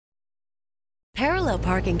Parallel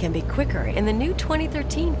parking can be quicker in the new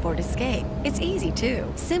 2013 Ford Escape. It's easy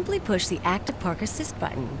too. Simply push the Active Park Assist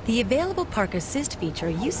button. The available Park Assist feature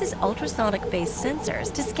uses ultrasonic-based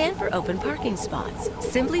sensors to scan for open parking spots.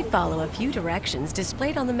 Simply follow a few directions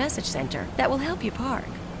displayed on the message center that will help you park.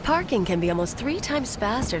 Parking can be almost 3 times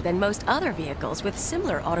faster than most other vehicles with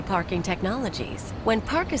similar auto parking technologies. When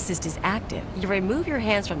Park Assist is active, you remove your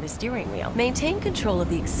hands from the steering wheel, maintain control of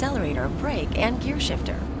the accelerator, brake, and gear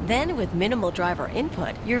shifter. Then, with minimal driver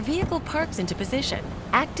input, your vehicle parks into position.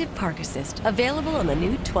 Active Park Assist, available on the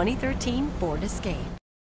new 2013 Ford Escape.